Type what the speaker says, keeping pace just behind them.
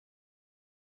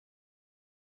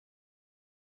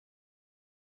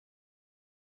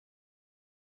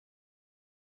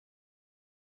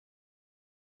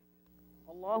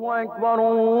الله أكبر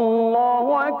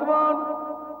الله أكبر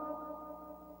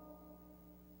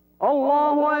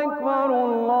الله أكبر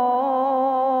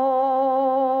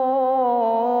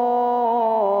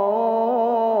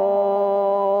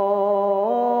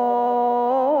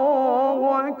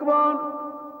الله أكبر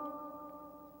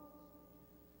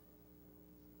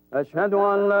أشهد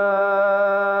أن لا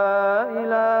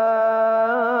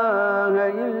إله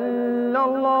إلا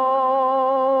الله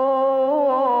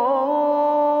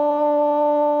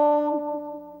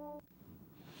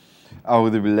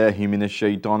أعوذ بالله من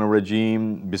الشيطان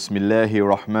الرجيم بسم الله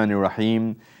الرحمن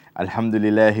الرحيم الحمد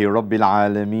لله رب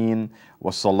العالمين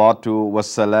والصلاة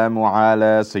والسلام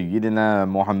على سيدنا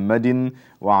محمد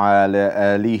وعلى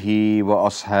آله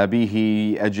وأصحابه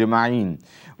أجمعين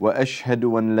وأشهد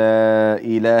أن لا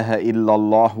إله إلا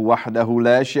الله وحده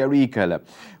لا شريك له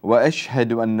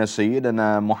وأشهد أن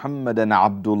سيدنا محمدا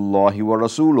عبد الله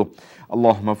ورسوله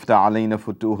اللهم افتح علينا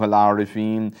فتوح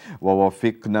العارفين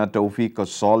ووفقنا توفيق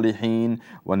الصالحين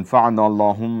وانفعنا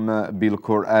اللهم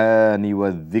بالقرآن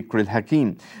والذكر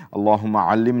الحكيم اللهم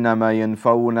علمنا ما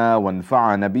ينفعنا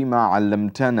وانفعنا بما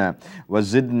علمتنا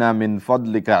وزدنا من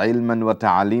فضلك علما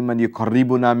وتعليما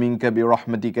يقربنا منك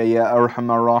برحمتك يا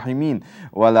أرحم الراحمين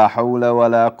ولا حول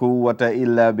ولا قوة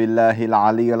إلا بالله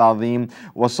العلي العظيم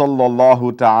وصلى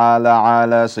الله تعالى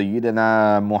على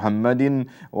سيدنا محمد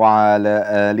وعلى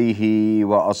آله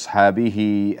وأصحابه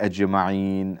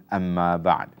أجمعين أما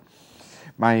بعد.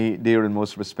 My dear and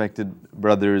most respected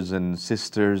brothers and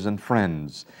sisters and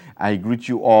friends, I greet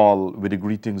you all with the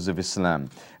greetings of Islam.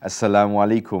 Assalamu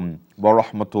alaikum wa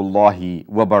rahmatullahi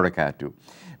wa barakatuh.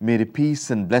 May the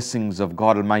peace and blessings of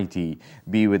God Almighty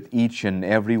be with each and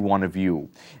every one of you.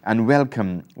 And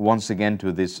welcome once again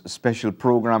to this special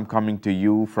program coming to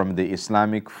you from the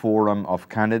Islamic Forum of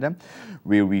Canada,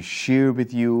 where we share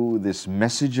with you this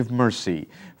message of mercy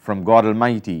from God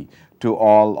Almighty to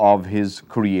all of His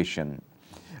creation.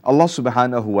 Allah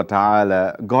subhanahu wa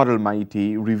ta'ala, God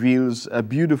Almighty, reveals a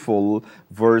beautiful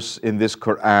verse in this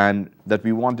Qur'an that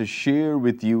we want to share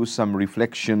with you some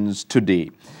reflections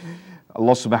today.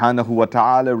 Allah subhanahu wa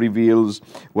ta'ala reveals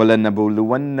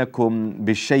وَلَنَبُلُوَنَّكُمْ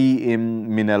بِشَيْءٍ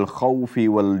مِّنَ الْخَوْفِ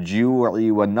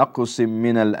وَالْجُوعِ وَنَقْصٍ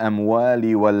مِّنَ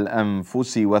الْأَمْوَالِ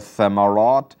وَالْأَنفُسِ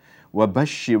وَالثَّمَرَاتِ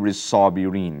وَبَشِّرِ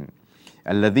الصَّابِرِينَ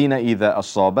الَّذِينَ إِذَا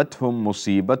أَصَابَتْهُمْ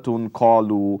مُصِيبَةٌ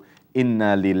قَالُوا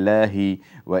إِنَّا لِلَّهِ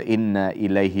وَإِنَّا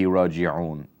إِلَيْهِ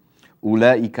رَاجِعُونَ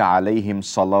أولئك عليهم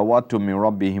صلوات من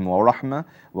ربهم ورحمة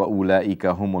وأولئك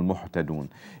هم المهتدون.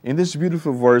 In this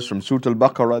beautiful verse from Surah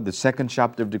Al-Baqarah, the second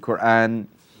chapter of the Qur'an,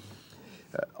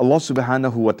 Allah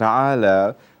subhanahu wa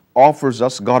ta'ala offers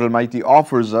us, God Almighty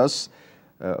offers us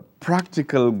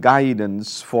practical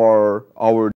guidance for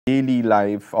our daily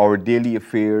life, our daily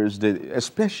affairs,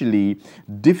 especially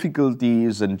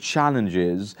difficulties and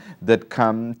challenges that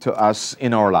come to us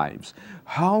in our lives.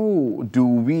 How do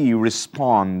we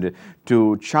respond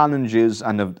to challenges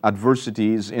and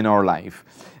adversities in our life?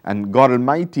 And God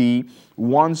Almighty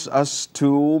wants us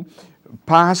to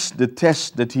pass the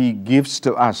test that He gives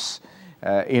to us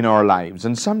in our lives.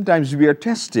 And sometimes we are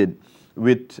tested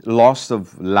with loss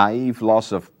of life,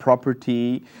 loss of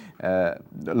property,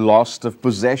 loss of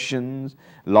possessions,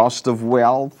 loss of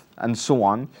wealth, and so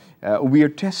on. We are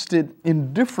tested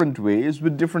in different ways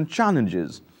with different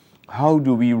challenges. How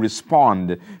do we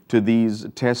respond to these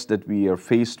tests that we are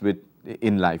faced with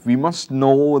in life? We must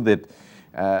know that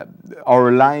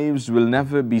our lives will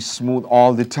never be smooth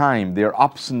all the time. There are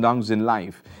ups and downs in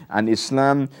life. And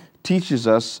Islam teaches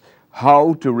us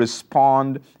how to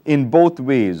respond in both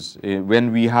ways.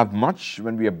 When we have much,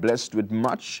 when we are blessed with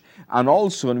much, and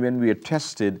also when we are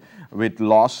tested with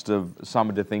loss of some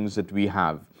of the things that we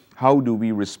have. How do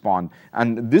we respond?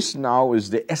 And this now is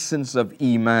the essence of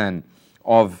Iman,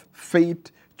 of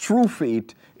faith, true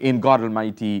faith in God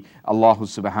Almighty, Allah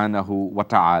subhanahu wa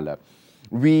ta'ala.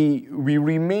 We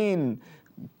remain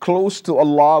close to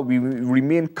Allah, we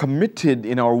remain committed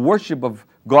in our worship of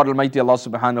God Almighty, Allah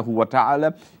subhanahu wa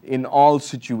ta'ala, in all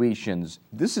situations.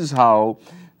 This is how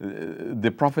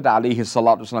the Prophet alayhi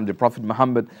salatu wasalam, the Prophet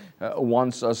Muhammad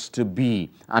wants us to be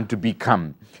and to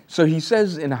become. So he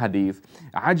says in hadith,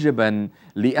 عَجَبًا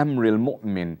لِأَمْرِ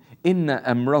الْمُؤْمِنِ إِنَّ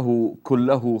أَمْرَهُ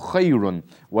كُلَّهُ خَيْرٌ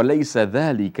وَلَيْسَ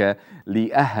ذَلِكَ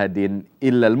لِأَحَدٍ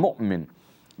إِلَّا الْمُؤْمِنِ.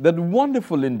 That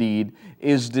wonderful indeed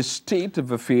is the state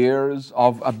of affairs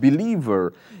of a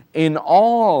believer. In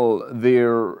all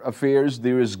their affairs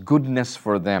there is goodness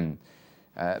for them.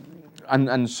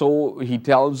 And so he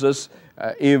tells us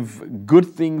if good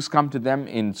things come to them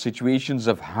in situations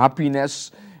of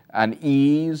happiness and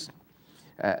ease,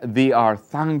 they are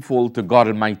thankful to God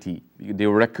Almighty. They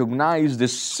recognize the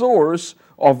source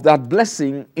of that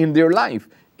blessing in their life.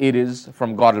 It is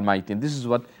from God Almighty. And this is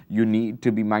what you need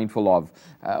to be mindful of.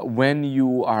 When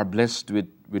you are blessed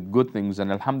with good things,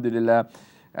 and alhamdulillah,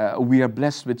 we are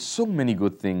blessed with so many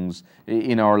good things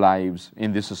in our lives,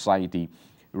 in this society.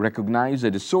 Recognize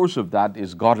that the source of that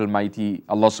is God Almighty,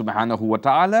 Allah subhanahu wa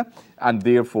ta'ala, and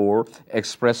therefore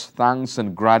express thanks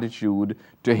and gratitude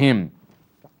to Him.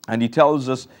 And He tells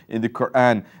us in the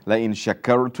Qur'an, لَإِن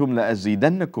شَكَرْتُمْ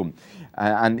لَأَزِيدَنَّكُمْ.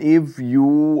 And if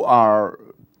you are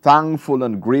thankful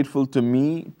and grateful to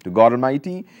me, to God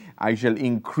Almighty, I shall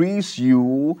increase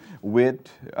you with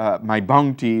my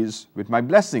bounties, with my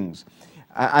blessings.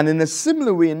 And in a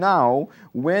similar way now,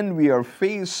 when we are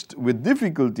faced with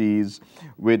difficulties,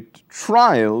 with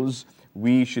trials,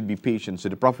 we should be patient. So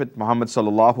the Prophet Muhammad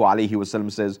sallallahu alaihi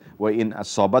wasallam says, وَإِنْ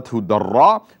أَصَابَتْهُ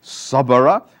ضَرَّةٌ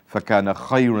صَبَرَ فَكَانَ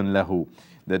خَيْرٌ لَهُ.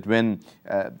 That when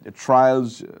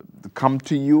trials come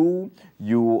to you,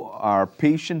 you are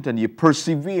patient and you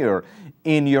persevere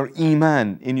in your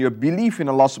iman, in your belief in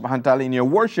Allah subhanahu wa ta'ala, in your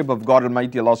worship of God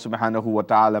Almighty Allah subhanahu wa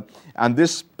ta'ala. And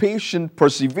this patient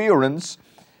perseverance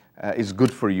is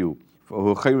good for you.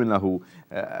 In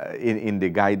the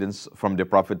guidance from the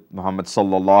Prophet Muhammad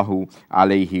sallallahu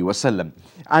alayhi wasallam.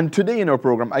 And today in our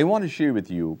program, I want to share with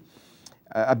you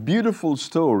a beautiful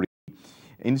story,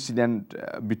 incident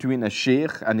between a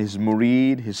Shaykh and his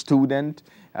murid, his student,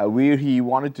 where he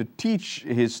wanted to teach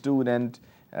his student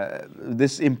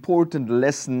this important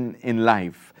lesson in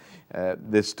life.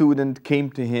 The student came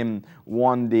to him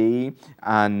one day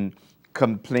and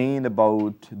complained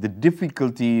about the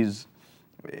difficulties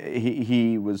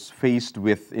he was faced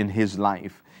with in his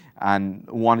life, and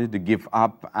wanted to give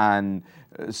up, and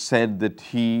said that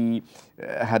he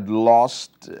had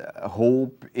lost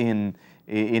hope in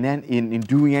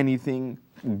doing anything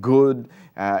good,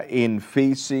 in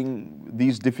facing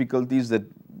these difficulties that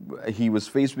he was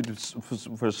faced with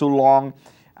for so long.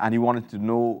 And he wanted to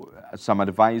know some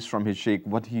advice from his Shaykh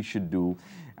what he should do.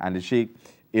 And the Shaykh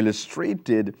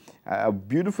illustrated a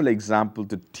beautiful example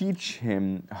to teach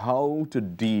him how to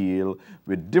deal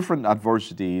with different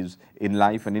adversities in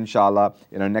life. And inshallah,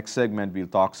 in our next segment, we'll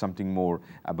talk something more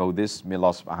about this. May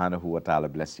Allah subhanahu wa ta'ala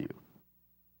bless you.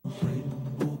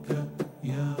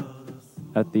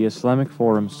 At the Islamic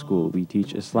Forum School, we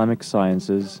teach Islamic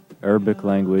sciences, Arabic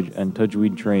language, and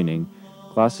Tajweed training.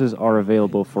 Classes are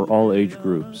available for all age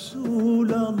groups.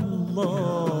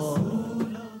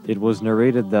 It was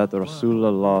narrated that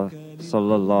Rasulullah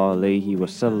sallallahu alayhi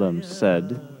wasallam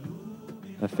said,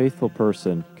 "A faithful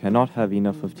person cannot have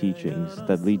enough of teachings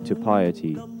that lead to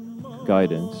piety,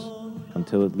 guidance,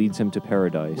 until it leads him to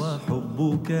paradise."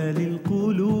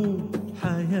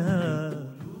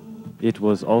 It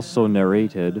was also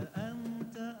narrated,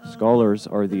 "Scholars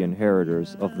are the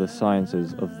inheritors of the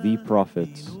sciences of the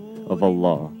prophets of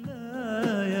Allah."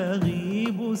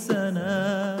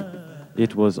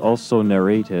 It was also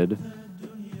narrated,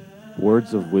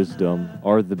 "Words of wisdom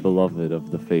are the beloved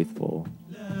of the faithful."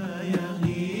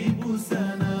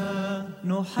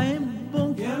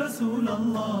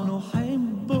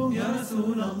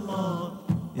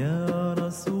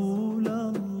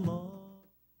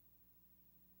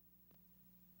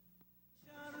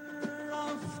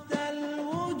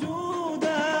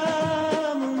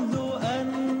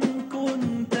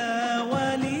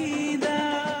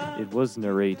 It was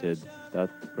narrated that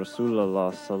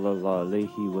Rasulullah sallallahu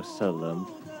alaihi wasallam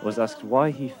was asked why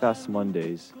he fasts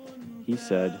Mondays. He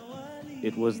said,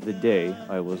 "It was the day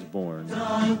I was born."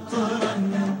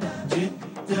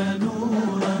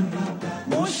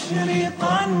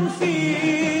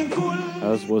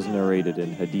 As was narrated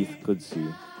in Hadith Qudsi,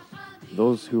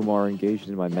 "Those whom are engaged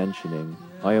in my mentioning,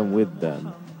 I am with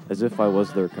them, as if I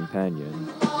was their companion."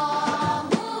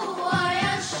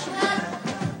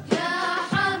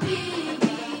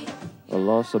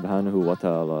 Allah subhanahu wa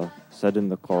ta'ala said in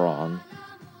the Qur'an,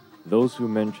 "Those who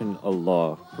mention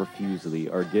Allah profusely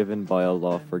are given by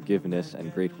Allah forgiveness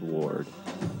and great reward."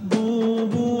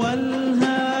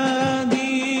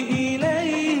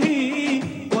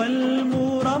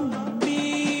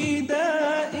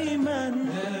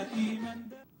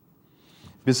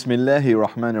 Bismillahir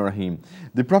Rahmanir Rahim.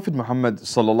 The Prophet Muhammad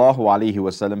sallallahu alaihi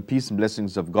wasallam, peace and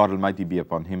blessings of God Almighty be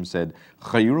upon him, said,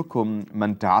 "Khayrukum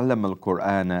man ta'allama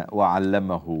al-Qur'ana wa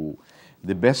 'allamahu."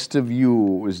 The best of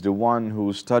you is the one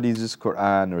who studies this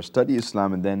Qur'an or study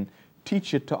Islam and then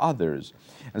teach it to others.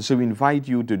 And so we invite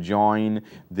you to join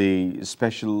the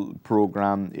special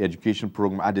program, education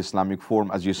program at Islamic Forum.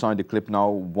 As you saw in the clip now,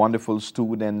 wonderful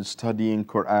students studying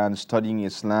Qur'an, studying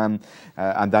Islam,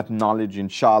 and that knowledge,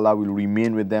 inshallah, will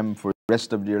remain with them for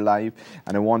rest of their life.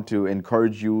 And I want to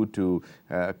encourage you to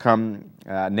come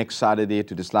next Saturday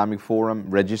to the Islamic Forum,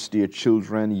 register your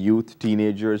children, youth,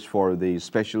 teenagers for the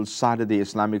special Saturday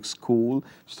Islamic School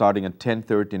starting at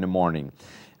 10:30 in the morning.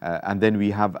 And then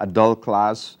we have adult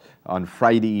class on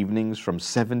Friday evenings from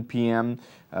 7 p.m.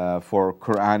 For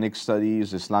Quranic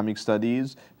studies, Islamic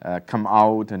studies. Come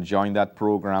out and join that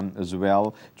program as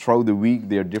well. Throughout the week,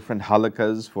 there are different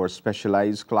halakas for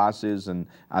specialized classes and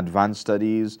advanced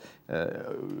studies.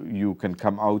 You can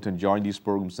come out and join these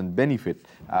programs and benefit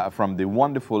from the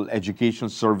wonderful educational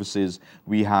services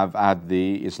we have at the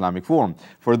Islamic Forum.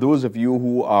 For those of you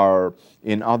who are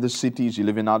in other cities, you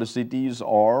live in other cities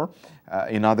or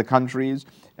in other countries,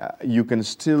 you can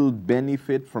still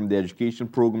benefit from the education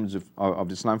programs of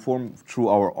the Islamic Forum through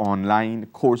our online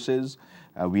courses.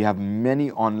 We have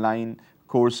many online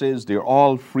courses. They're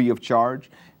all free of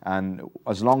charge. And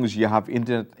as long as you have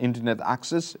internet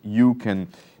access, you can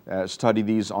study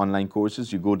these online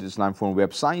courses. You go to the Islamic Forum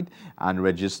website and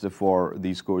register for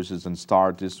these courses and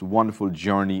start this wonderful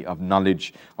journey of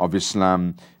knowledge of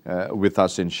Islam with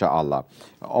us, inshallah.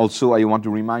 Also, I want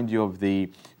to remind you of the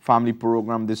family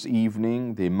program this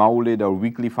evening, the Mawlid, our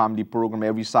weekly family program,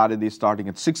 every Saturday starting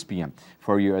at 6 p.m.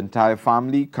 For your entire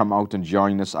family, come out and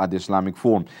join us at the Islamic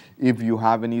Forum. If you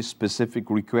have any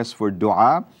specific requests for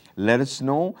dua, let us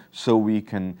know so we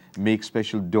can make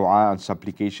special dua and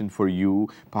supplication for you.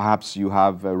 Perhaps you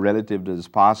have a relative that has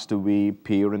passed away,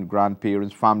 parent,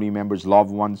 grandparents, family members,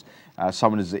 loved ones,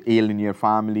 someone is ill in your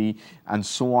family, and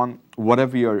so on.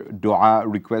 Whatever your dua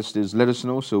request is, let us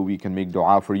know so we can make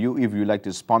dua for you. If you'd like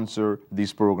to sponsor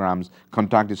these programs,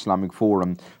 contact Islamic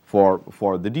Forum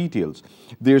for the details.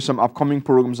 There's some upcoming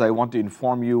programs I want to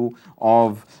inform you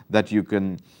of that you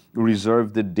can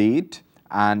reserve the date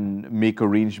and make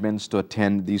arrangements to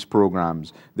attend these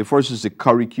programs. The first is the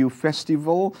Curricue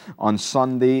Festival on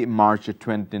Sunday, March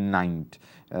 29th,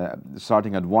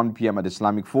 starting at 1 p.m. at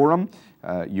Islamic Forum.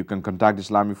 You can contact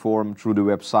Islamic Forum through the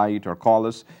website or call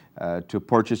us to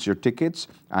purchase your tickets.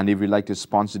 And if you'd like to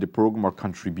sponsor the program or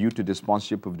contribute to the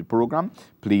sponsorship of the program,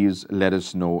 please let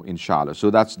us know, inshallah.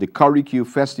 So that's the Curricue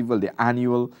Festival, the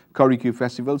annual Curricue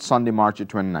Festival, Sunday, March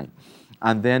 29th.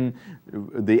 And then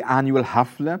the annual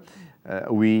Hafla,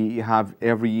 we have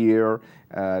every year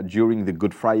during the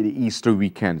Good Friday Easter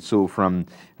weekend. So from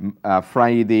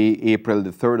Friday, April the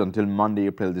 3rd until Monday,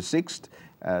 April the 6th,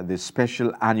 the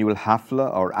special annual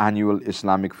Hafla or annual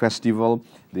Islamic festival.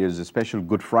 There's a special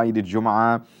Good Friday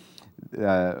Jumu'ah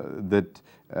that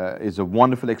is a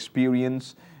wonderful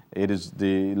experience. It is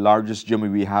the largest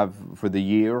Jumu'ah we have for the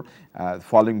year.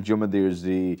 Following Jumu'ah, there's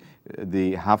the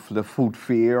Hafla food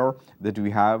fair that we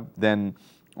have. Then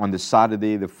on the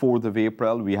Saturday, the 4th of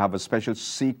April, we have a special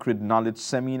Sacred Knowledge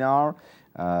Seminar.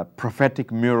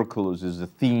 Prophetic Miracles is the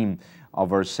theme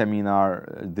of our seminar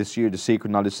this year, the Sacred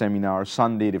Knowledge Seminar.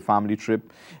 Sunday, the family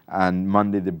trip, and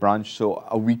Monday, the brunch. So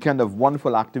a weekend of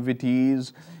wonderful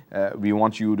activities. We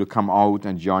want you to come out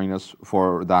and join us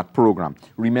for that program.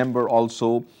 Remember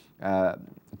also,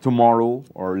 tomorrow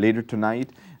or later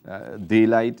tonight,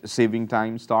 daylight saving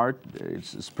time start.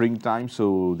 It's springtime,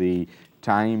 so the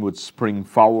time would spring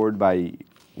forward by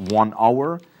 1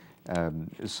 hour.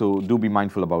 So do be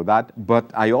mindful about that.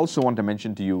 But I also want to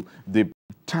mention to you the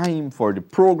time for the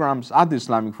programs at the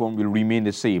Islamic Forum will remain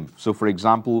the same. So for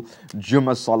example,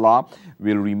 Jummah Salah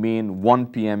will remain 1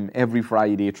 p.m. every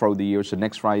Friday throughout the year. So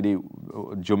next Friday,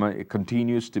 Jummah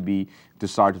continues to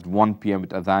start at 1 p.m.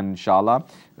 with Adhan, inshallah.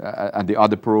 And the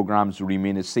other programs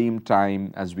remain the same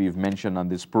time as we've mentioned on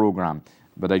this program.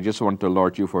 But I just want to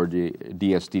alert you for the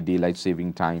DST, Daylight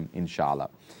Saving Time, inshallah.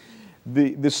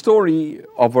 The story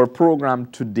of our program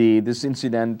today, this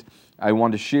incident, I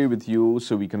want to share with you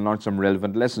so we can learn some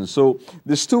relevant lessons. So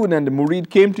the student, the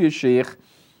murid, came to a Shaykh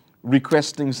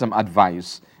requesting some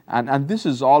advice. And this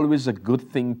is always a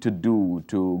good thing to do,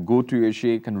 to go to your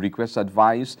Shaykh and request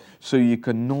advice so you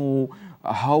can know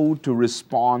how to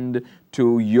respond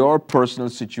to your personal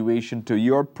situation, to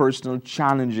your personal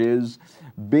challenges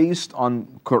based on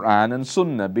Qur'an and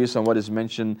Sunnah, based on what is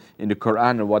mentioned in the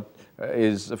Qur'an and what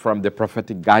is from the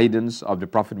prophetic guidance of the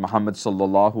Prophet Muhammad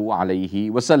sallallahu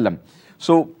alaihi wasallam.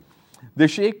 So the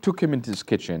Shaykh took him into his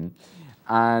kitchen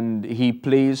and he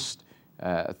placed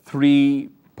 3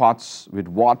 pots with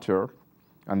water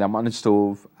and them on the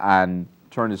stove and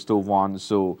turned the stove on.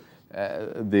 So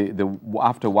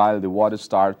after a while the water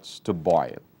starts to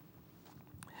boil.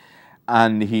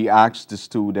 And he asked the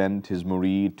student, his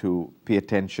murid, to pay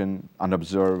attention and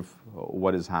observe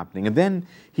what is happening. And then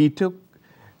he took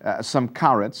some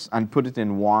carrots and put it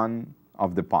in one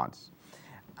of the pots.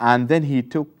 And then he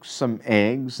took some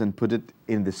eggs and put it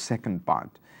in the second pot.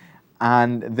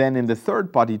 And then in the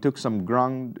third pot, he took some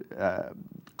ground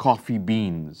coffee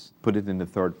beans, put it in the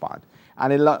third pot,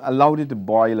 and allowed it to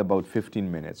boil about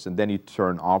 15 minutes. And then he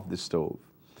turned off the stove.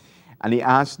 And he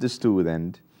asked the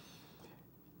student,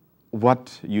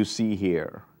 what you see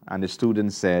here? And the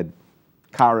student said,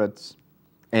 carrots,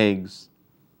 eggs,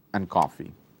 and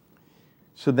coffee.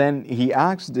 So then he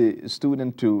asked the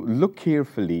student to look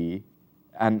carefully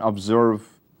and observe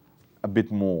a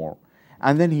bit more.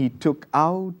 And then he took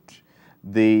out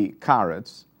the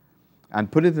carrots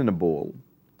and put it in a bowl.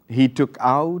 He took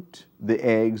out the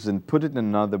eggs and put it in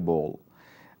another bowl.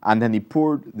 And then he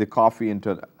poured the coffee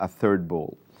into a third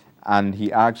bowl. And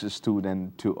he asked the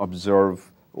student to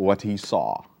observe what he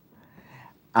saw.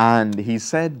 And he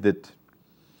said that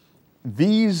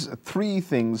these three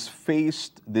things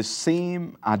faced the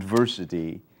same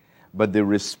adversity, but they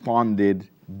responded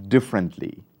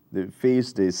differently. They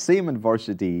faced the same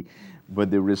adversity,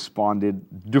 but they responded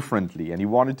differently. And he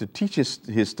wanted to teach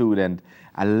his student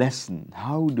a lesson.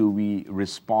 How do we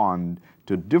respond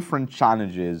to different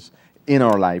challenges in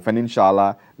our life? And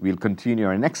inshallah, we'll continue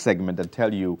our next segment and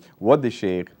tell you what the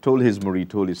Shaykh told his murid,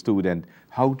 told his student,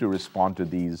 how to respond to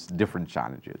these different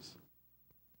challenges.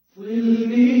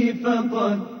 صلني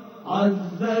فقد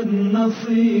عز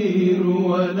النصير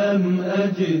ولم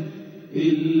أجد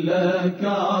إلاك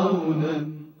عونا.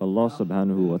 Allah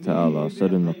subhanahu wa ta'ala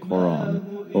said in the Qur'an,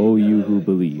 O you who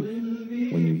believe,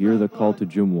 when you hear the call to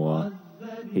Jumu'ah,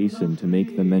 hasten to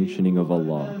make the mentioning of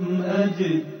Allah.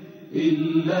 It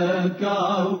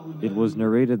was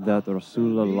narrated that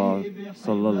Rasulullah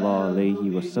sallallahu alayhi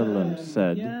wasallam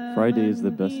said, Friday is the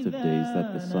best of days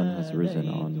that the sun has risen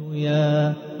on.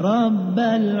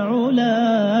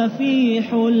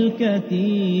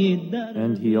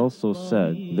 And he also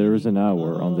said, there is an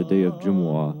hour on the day of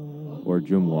Jumu'ah, or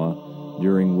Jumu'ah,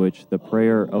 during which the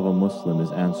prayer of a Muslim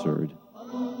is answered.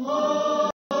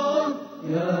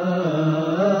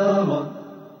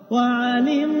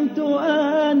 وعلمت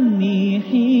أني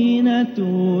حين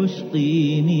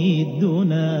تشقيني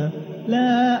الدنا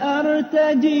لا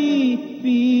أرتجي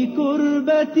في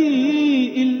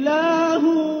كربتي إلا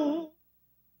هو.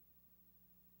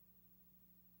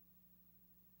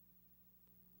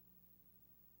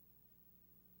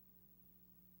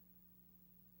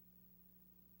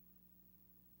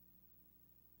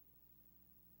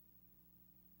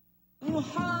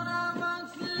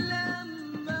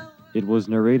 It was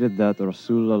narrated that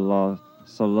Rasulullah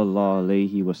sallallahu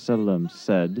alayhi wasallam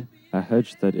said, a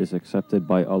hajj that is accepted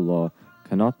by Allah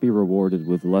cannot be rewarded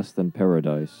with less than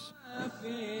paradise.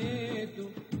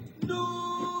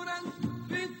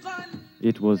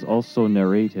 It was also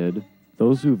narrated,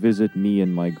 those who visit me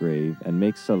in my grave and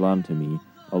make salam to me,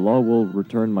 Allah will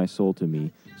return my soul to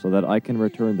me so that I can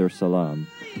return their salam.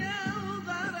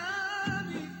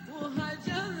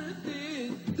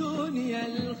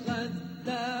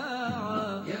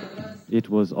 It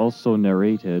was also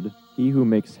narrated, he who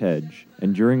makes hajj,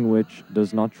 and during which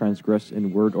does not transgress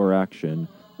in word or action,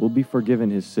 will be forgiven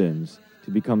his sins, to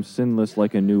become sinless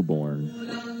like a newborn.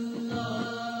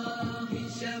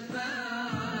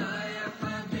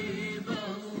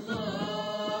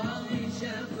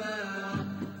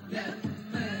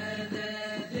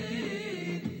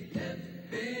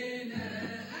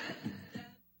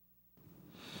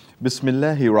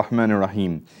 Bismillahir Rahmanir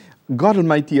Rahim. God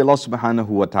Almighty Allah subhanahu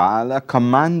wa ta'ala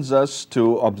commands us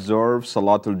to observe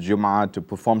Salatul Jumu'ah, to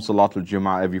perform Salatul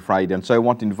Jumu'ah every Friday. And so I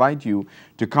want to invite you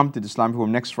to come to the Islamic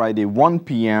Forum next Friday, 1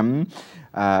 p.m.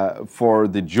 For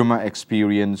the Jumu'ah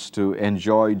experience, to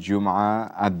enjoy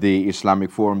Jumu'ah at the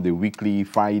Islamic Forum, the weekly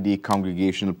Friday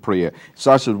congregational prayer. It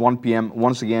starts at 1 p.m.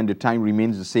 Once again, the time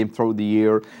remains the same throughout the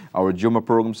year. Our Jumu'ah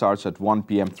program starts at 1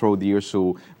 p.m. throughout the year,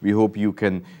 so we hope you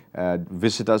can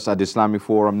visit us at the Islamic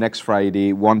Forum next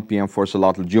Friday, 1 p.m. for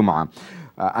Salatul Jumu'ah.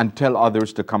 And tell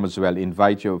others to come as well.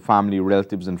 Invite your family,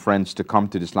 relatives, and friends to come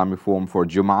to the Islamic Forum for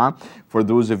Jumu'ah. For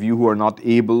those of you who are not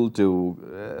able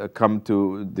to come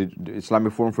to the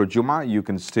Islamic Forum for Jumu'ah, you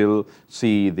can still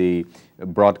see the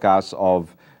broadcast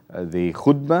of the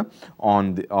khutbah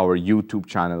on our YouTube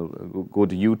channel. Go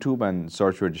to YouTube and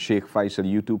search for the Shaykh Faisal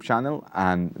YouTube channel,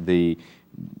 and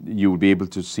you will be able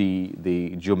to see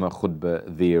the Jumu'ah khutbah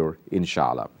there,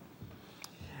 inshallah.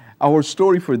 Our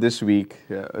story for this week,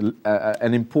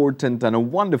 an important and a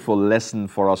wonderful lesson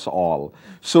for us all.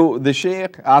 So the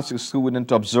Shaykh asked a student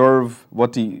to observe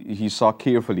what he saw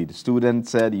carefully. The student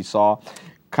said he saw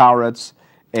carrots,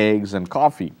 eggs, and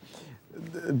coffee.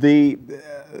 The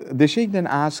Shaykh then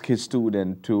asked his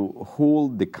student to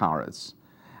hold the carrots.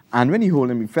 And when he held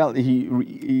them, he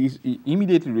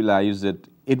immediately realized that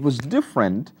it was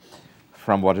different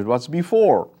from what it was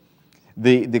before.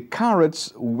 The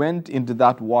carrots went into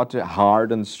that water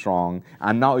hard and strong,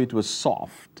 and now it was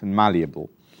soft and malleable.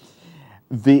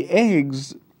 The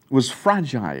eggs was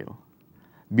fragile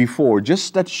before,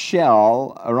 just that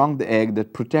shell around the egg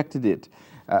that protected it,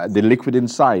 the liquid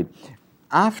inside.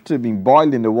 After being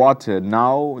boiled in the water,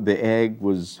 now the egg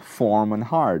was firm and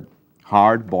hard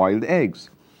boiled eggs.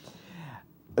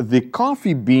 The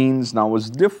coffee beans now was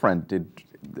different. It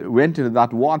went into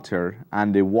that water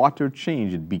and the water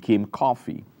changed, it became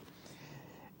coffee.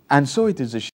 And so it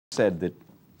is said that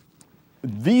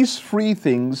these three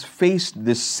things faced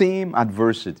the same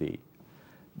adversity,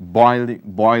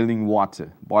 boiling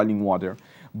water,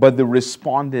 but they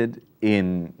responded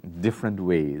in different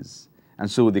ways. And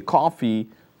so the coffee,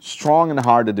 strong and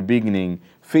hard at the beginning,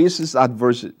 faces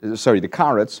adversity. The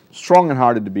carrots, strong and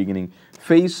hard at the beginning,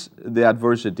 face the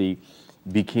adversity,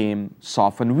 became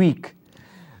soft and weak.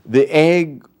 The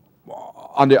egg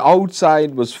on the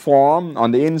outside was firm,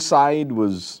 on the inside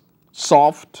was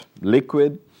soft,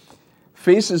 liquid.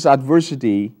 Faces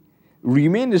adversity,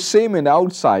 remained the same in the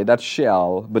outside, that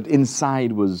shell, but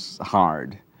inside was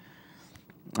hard,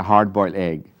 a hard-boiled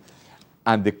egg.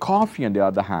 And the coffee, on the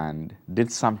other hand,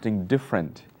 did something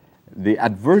different. The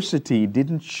adversity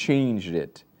didn't change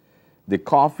it. The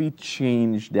coffee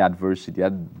changed the adversity.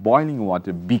 That boiling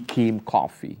water became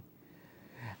coffee.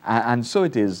 And so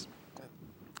it is.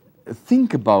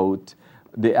 Think about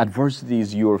the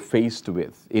adversities you're faced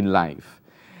with in life.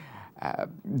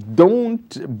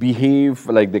 Don't behave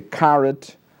like the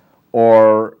carrot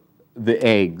or the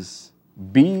eggs.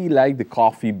 Be like the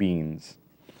coffee beans.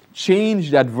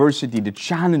 Change the adversity, the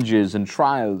challenges and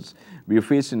trials we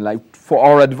face in life for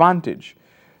our advantage.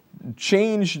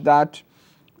 Change that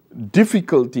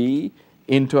difficulty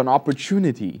into an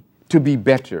opportunity to be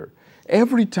better.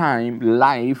 Every time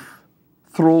life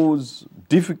throws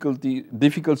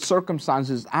difficult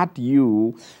circumstances at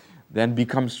you, then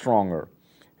become stronger.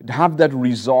 Have that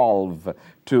resolve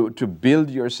to build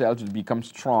yourself to become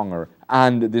stronger.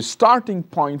 And the starting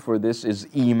point for this is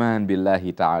Iman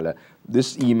billahi ta'ala.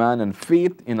 This Iman and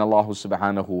faith in Allah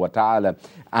subhanahu wa ta'ala.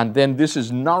 And then this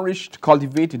is nourished,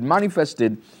 cultivated,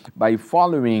 manifested by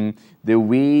following the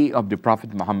way of the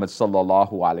Prophet Muhammad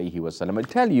sallallahu alayhi wa sallam. I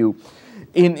tell you,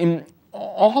 in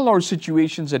all our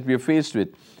situations that we are faced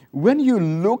with, when you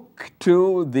look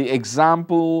to the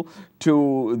example,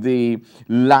 to the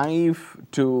life,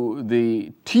 to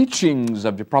the teachings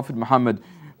of the Prophet Muhammad,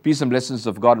 peace and blessings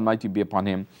of God Almighty be upon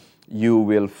him, you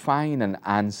will find an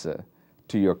answer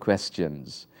to your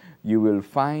questions. You will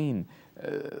find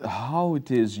how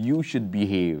it is you should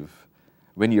behave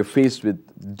when you're faced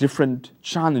with different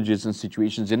challenges and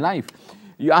situations in life.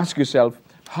 You ask yourself,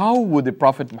 how would the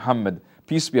Prophet Muhammad,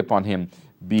 peace be upon him,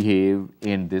 behave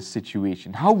in this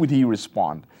situation? How would he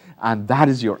respond? And that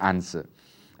is your answer.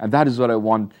 And that is what I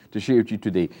want to share with you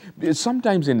today.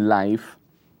 Sometimes in life,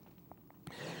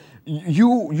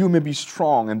 you may be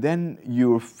strong, and then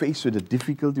you're faced with a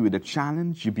difficulty, with a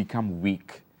challenge, you become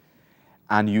weak.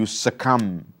 And you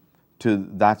succumb to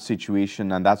that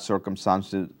situation and that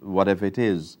circumstance, whatever it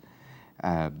is.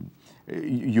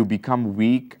 You become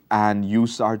weak and you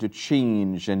start to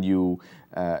change, and you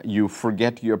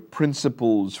forget your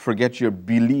principles, forget your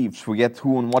beliefs, forget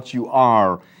who and what you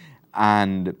are,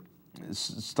 and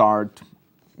start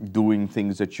doing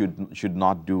things that should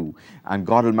not do. And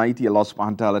God Almighty, Allah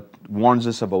subhanahu wa ta'ala, warns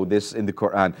us about this in the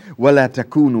Qur'an. وَلَا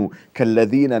تَكُونُوا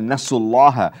كَالَّذِينَ نَسُوا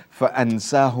اللَّهَ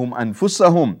فَأَنْسَاهُمْ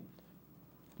أَنفُسَهُمْ.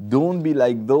 Don't be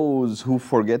like those who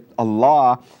forget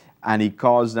Allah and He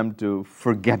caused them to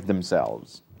forget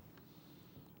themselves.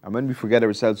 And when we forget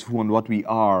ourselves, who and what we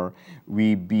are,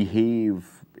 we behave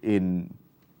in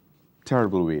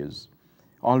terrible ways.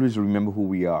 Always remember who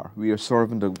we are. We are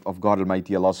servant of God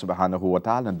Almighty, Allah subhanahu wa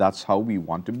ta'ala, and that's how we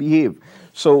want to behave.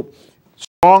 So,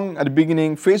 strong at the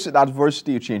beginning, face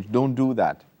adversity, you change. Don't do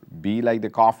that. Be like the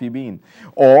coffee bean.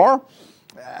 Or,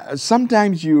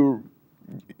 sometimes you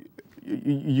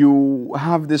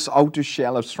have this outer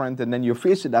shell of strength, and then you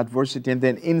face adversity, and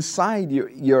then inside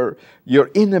your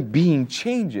inner being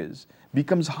changes,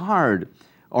 becomes hard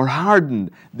or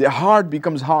hardened. The heart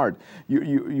becomes hard.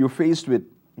 You're faced with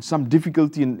some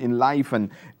difficulty in life, and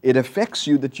it affects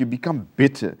you that you become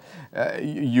bitter.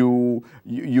 You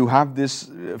have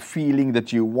this feeling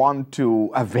that you want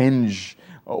to avenge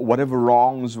whatever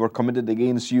wrongs were committed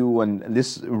against you, and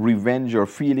this revenge or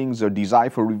feelings or desire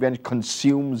for revenge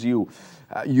consumes you.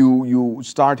 You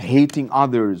start hating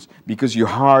others because you're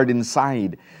hard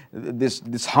inside.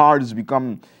 The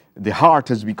heart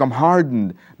has become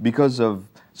hardened because of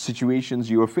situations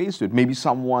you are faced with. Maybe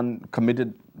someone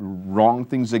committed wrong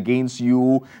things against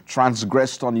you,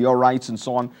 transgressed on your rights and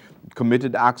so on,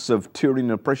 committed acts of tyranny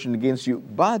and oppression against you.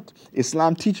 But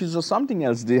Islam teaches us something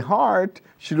else. The heart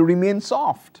should remain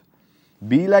soft.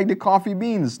 Be like the coffee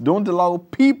beans. Don't allow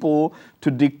people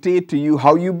to dictate to you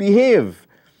how you behave.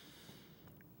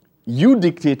 You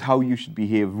dictate how you should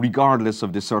behave regardless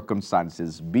of the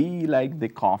circumstances. Be like the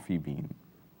coffee bean.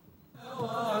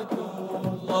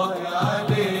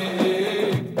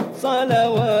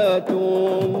 صلوات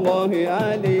الله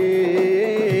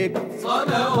عليك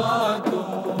صلوات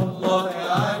الله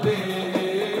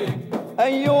عليك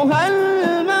أيها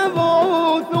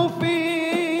المبعوث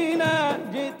فينا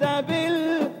جئت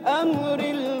بالأمر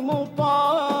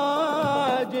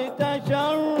المطاع جئت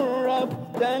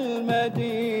شرفت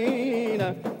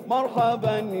المدينة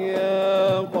مرحبا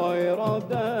يا خير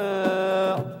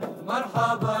داع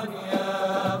مرحبا يا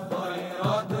خير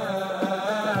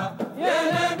داع يا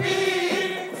نبي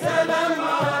سلام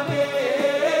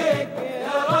عليك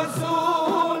يا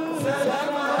رسول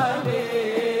سلام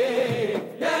عليك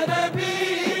يا نبي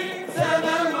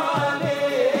سلام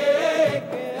عليك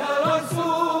يا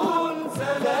رسول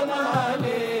سلام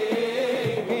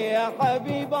عليك يا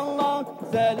حبيب الله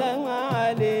سلام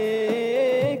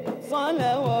عليك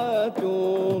صلوات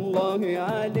الله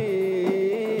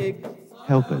عليك.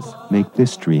 Help us make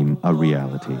this dream a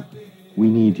reality. We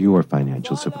need your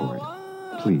financial support.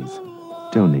 Please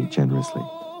donate generously.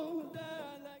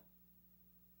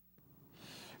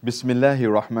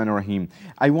 Bismillahir Rahmanir Rahim.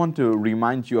 I want to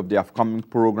remind you of the upcoming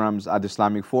programs at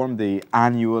Islamic Forum, the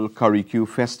annual Curry-Q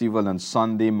Festival on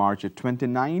Sunday, March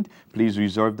 29th. Please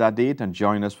reserve that date and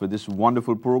join us for this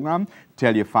wonderful program.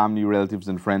 Tell your family, relatives,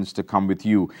 and friends to come with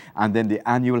you. And then the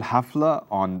annual Hafla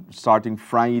on starting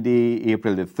Friday,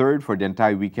 April the 3rd for the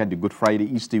entire weekend, the Good Friday,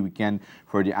 Easter weekend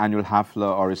for the annual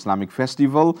Hafla or Islamic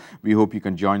Festival. We hope you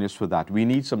can join us for that. We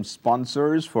need some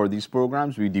sponsors for these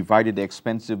programs. We divided the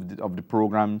expense of the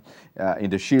program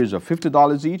into shares of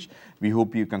 $50 each. We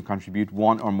hope you can contribute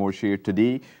one or more share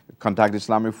today. Contact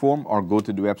Islamic Forum or go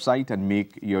to the website and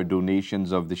make your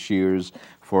donations of the shares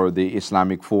for the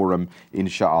Islamic Forum,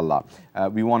 inshallah.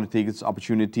 We want to take this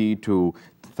opportunity to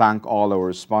thank all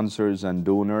our sponsors and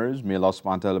donors. May Allah subhanahu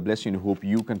wa ta'ala bless you, and hope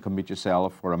you can commit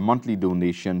yourself for a monthly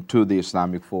donation to the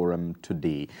Islamic Forum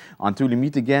today. Until we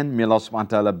meet again, may Allah subhanahu wa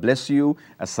ta'ala bless you.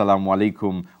 Assalamu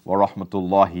alaikum wa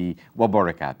rahmatullahi wa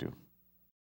barakatuh.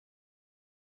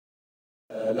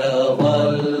 بلغ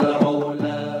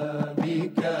العلا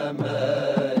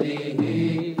بكماله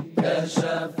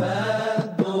كشف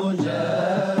الدجى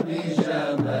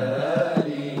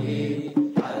بجماله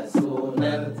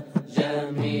حسنت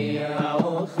جميع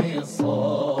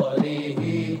خصاله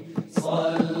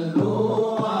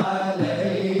صلوا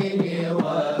عليه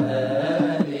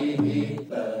وآله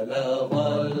بلغ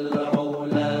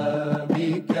العلا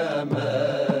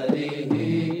بكماله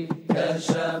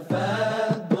كشف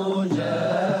الدجى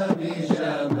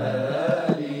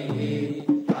بجماله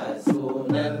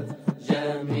حسنت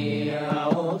جميع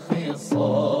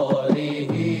خصاله